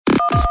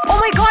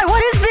my god, what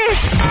is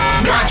this?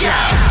 Gotcha!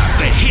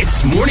 The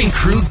Hits Morning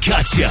Crew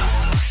Gotcha.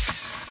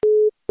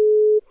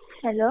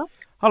 Hello.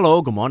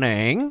 Hello, good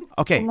morning.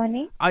 Okay. Good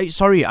morning.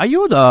 Sorry, are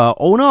you the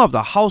owner of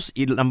the house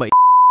number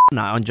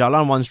on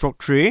Jalan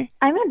 1/3?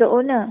 I'm not the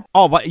owner.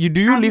 Oh, but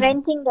do you I'm live?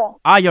 renting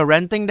there. You're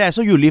renting there,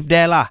 so you live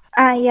there lah.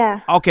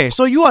 Yeah. Okay,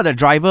 so you are the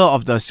driver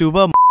of the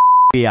silver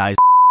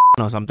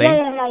or something.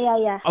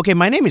 Yeah. Okay,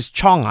 my name is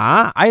Chong.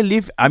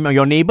 I'm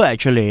your neighbor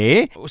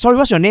actually. Sorry,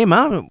 what's your name?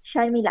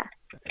 Sharmila.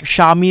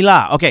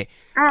 Shamila. Okay.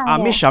 Yeah.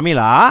 Miss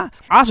Shamila,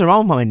 ask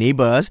around my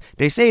neighbors.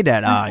 They say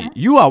that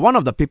you are one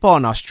of the people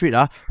on our street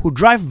who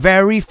drive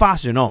very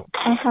fast, you know.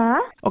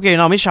 Okay,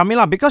 now Miss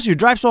Shamila, because you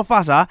drive so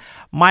fast,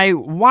 my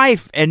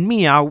wife and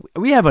me,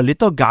 we have a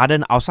little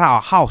garden outside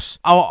our house.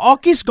 Our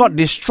orchids got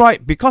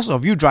destroyed because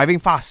of you driving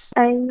fast.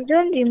 I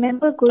don't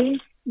remember going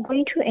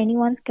through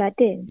anyone's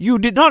garden. You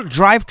did not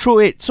drive through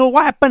it. So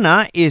what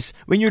happened is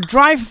when you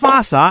drive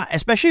fast,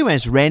 especially when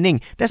it's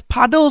raining, there's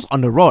puddles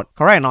on the road,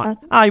 correct or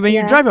not? When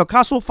you drive your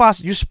car so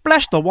fast, you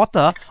splash the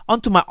water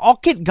onto my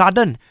orchid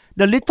garden,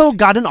 the little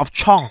garden of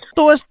Chong. It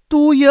took us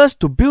 2 years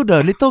to build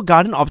the little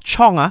garden of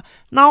Chong.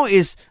 Now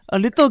is a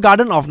little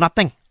garden of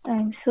nothing.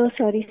 I'm so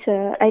sorry,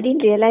 sir. I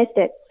didn't realize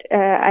that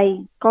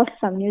I caused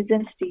some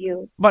nuisance to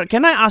you. But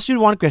can I ask you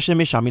one question,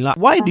 Miss Shamila?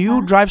 Why do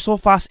you drive so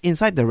fast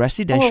inside the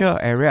residential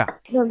area?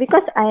 No,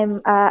 because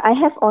I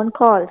have on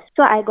calls,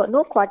 so I got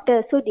no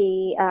quarters. So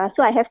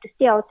so I have to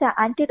stay outside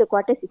until the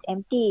quarters is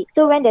empty.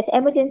 So when there's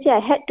emergency, I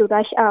had to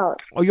rush out.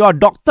 Oh, you're a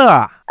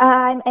doctor.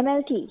 I'm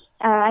MLT.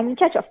 I'm in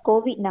charge of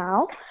COVID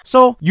now.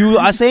 So you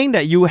are saying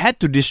that you had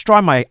to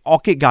destroy my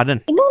orchid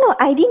garden? No,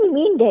 I didn't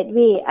mean that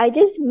way. I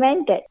just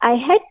meant that I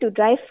had to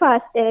drive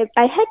fast.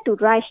 I had to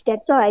rush.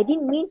 That's all. I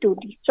didn't mean to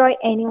destroy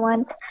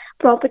anyone's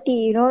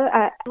property. It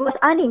was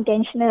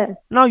unintentional.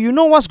 Now, you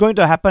know what's going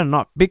to happen or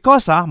not?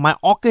 Because my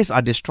orchids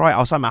are destroyed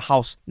outside my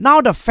house.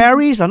 Now the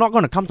fairies are not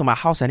going to come to my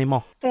house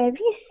anymore. Fairies?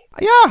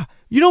 Yeah.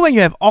 You know when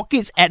you have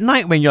orchids at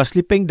night when you're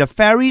sleeping, the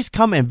fairies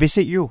come and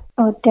visit you.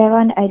 Oh, that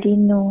one I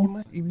didn't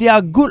know. They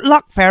are good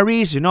luck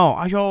fairies, you know.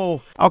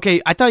 Ayo.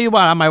 Okay, I tell you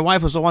what, my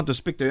wife also want to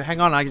speak to you.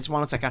 Hang on, just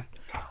 1 second.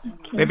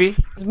 Okay. Baby?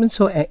 Husband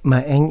so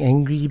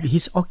angry.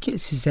 His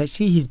orchids is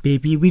actually his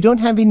baby. We don't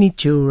have any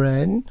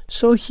children.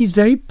 So he's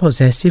very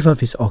possessive of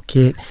his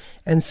orchid.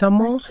 And some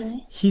more,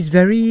 he's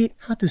very,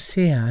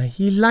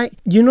 he like,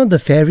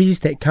 the fairies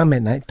that come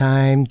at night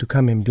time to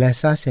come and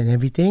bless us and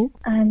everything?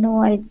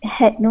 No, I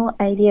had no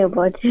idea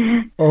about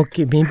it.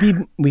 Okay, maybe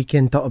we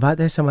can talk about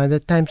that some other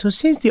time. So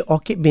since the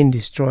orchid been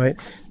destroyed,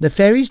 the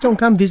fairies don't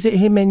come visit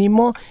him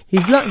anymore.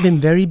 His luck been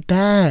very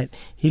bad.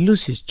 He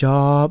lose his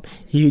job.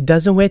 He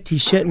doesn't wear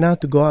t-shirt now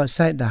to go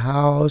outside the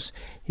house.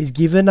 He's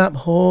given up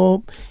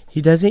hope.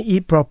 He doesn't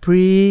eat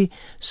properly.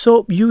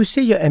 So you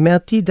say your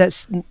MLT,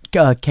 that's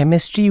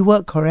chemistry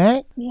work,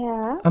 correct?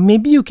 Yeah.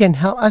 Maybe you can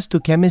help us to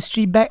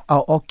chemistry back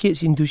our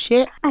orchids into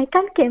shape. I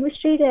can't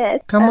chemistry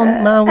that. Come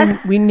on, Ma.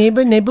 We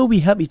neighbor, we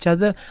help each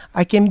other.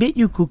 I can bake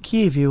you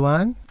cookie if you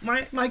want.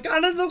 My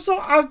garden looks so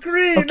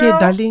ugly. Okay,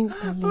 darling.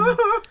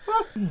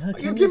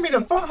 You give me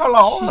the phone.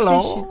 Hello.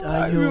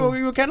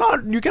 You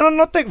cannot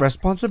not take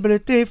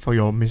responsibility for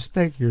your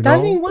mistake, you know.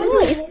 Darling, why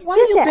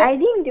you I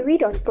didn't do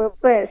it on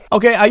purpose.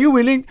 Okay, are you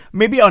willing?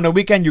 Maybe on the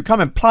weekend you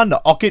come and plant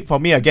the orchid for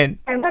me again.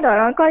 I'm not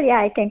on call. Yeah,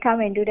 I can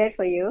come and do that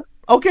for you.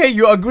 Okay,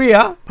 you agree,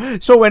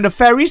 So when the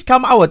fairies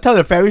come, I will tell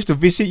the fairies to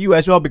visit you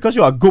as well because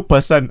you are a good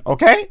person,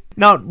 okay?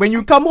 Now, when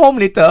you come home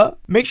later,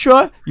 make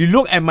sure you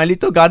look at my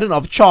little garden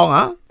of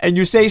Chong, and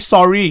you say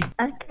sorry.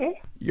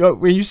 Okay.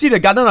 When you see the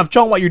garden of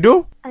Chong, what you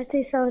do? I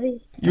say sorry.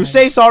 You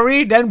say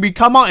sorry, then we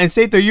come out and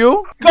say to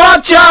you,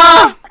 Gotcha!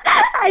 I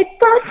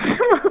thought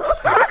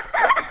so.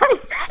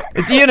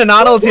 It's Ian and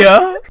Arnold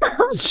here.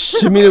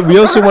 Shamila, we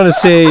also want to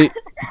say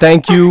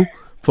thank you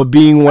for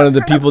being one of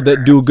the people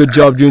that do a good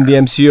job during the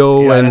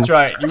MCO and that's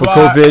right. for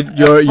COVID.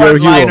 You're a hero.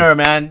 Liner,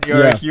 man.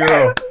 You're a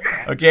hero.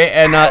 Okay,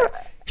 and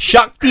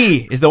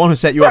Shakti is the one who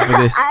set you up for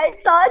this. I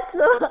thought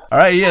so.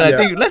 Alright, Ian, I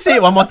think let's say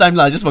it one more time,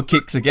 just for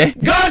kicks, okay?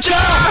 Gotcha!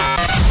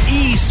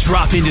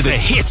 Eavesdrop into the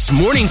Hits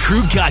Morning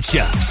Crew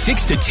Gotcha.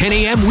 6 to 10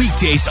 a.m.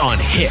 weekdays on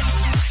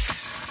Hits.